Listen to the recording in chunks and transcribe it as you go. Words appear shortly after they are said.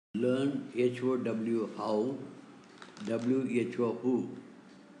learn HOW how, WHO who.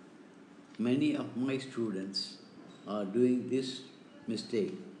 Many of my students are doing this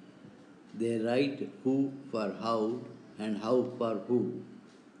mistake. They write who for how and how for who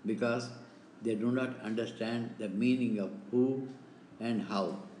because they do not understand the meaning of who and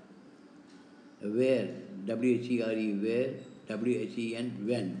how. Where, WHERE, where, WHEN,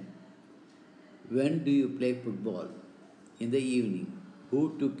 when. When do you play football? In the evening.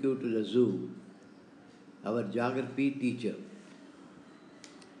 Who took you to the zoo? Our geography teacher.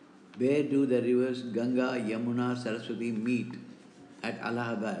 Where do the rivers Ganga, Yamuna, Saraswati meet? At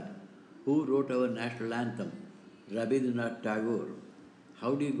Allahabad. Who wrote our national anthem? Rabindranath Tagore.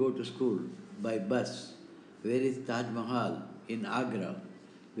 How do you go to school? By bus. Where is Taj Mahal? In Agra.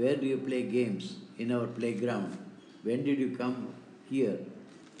 Where do you play games? In our playground. When did you come here?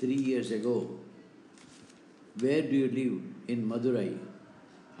 3 years ago. Where do you live? In Madurai.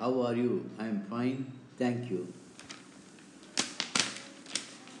 How are you? I am fine. Thank you.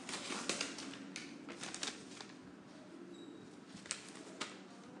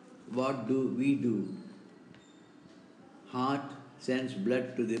 What do we do? Heart sends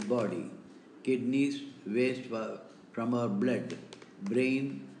blood to the body. Kidneys waste from our blood.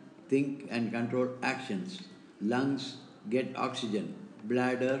 Brain think and control actions. Lungs get oxygen.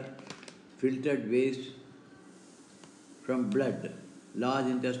 Bladder filtered waste from blood. Large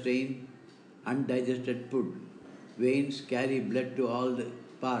intestine undigested food. Veins carry blood to all the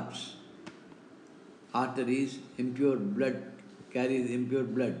parts. Arteries impure blood carries impure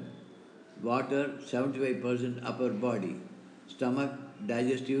blood. Water 75% upper body. Stomach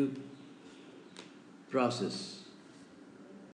digestive process.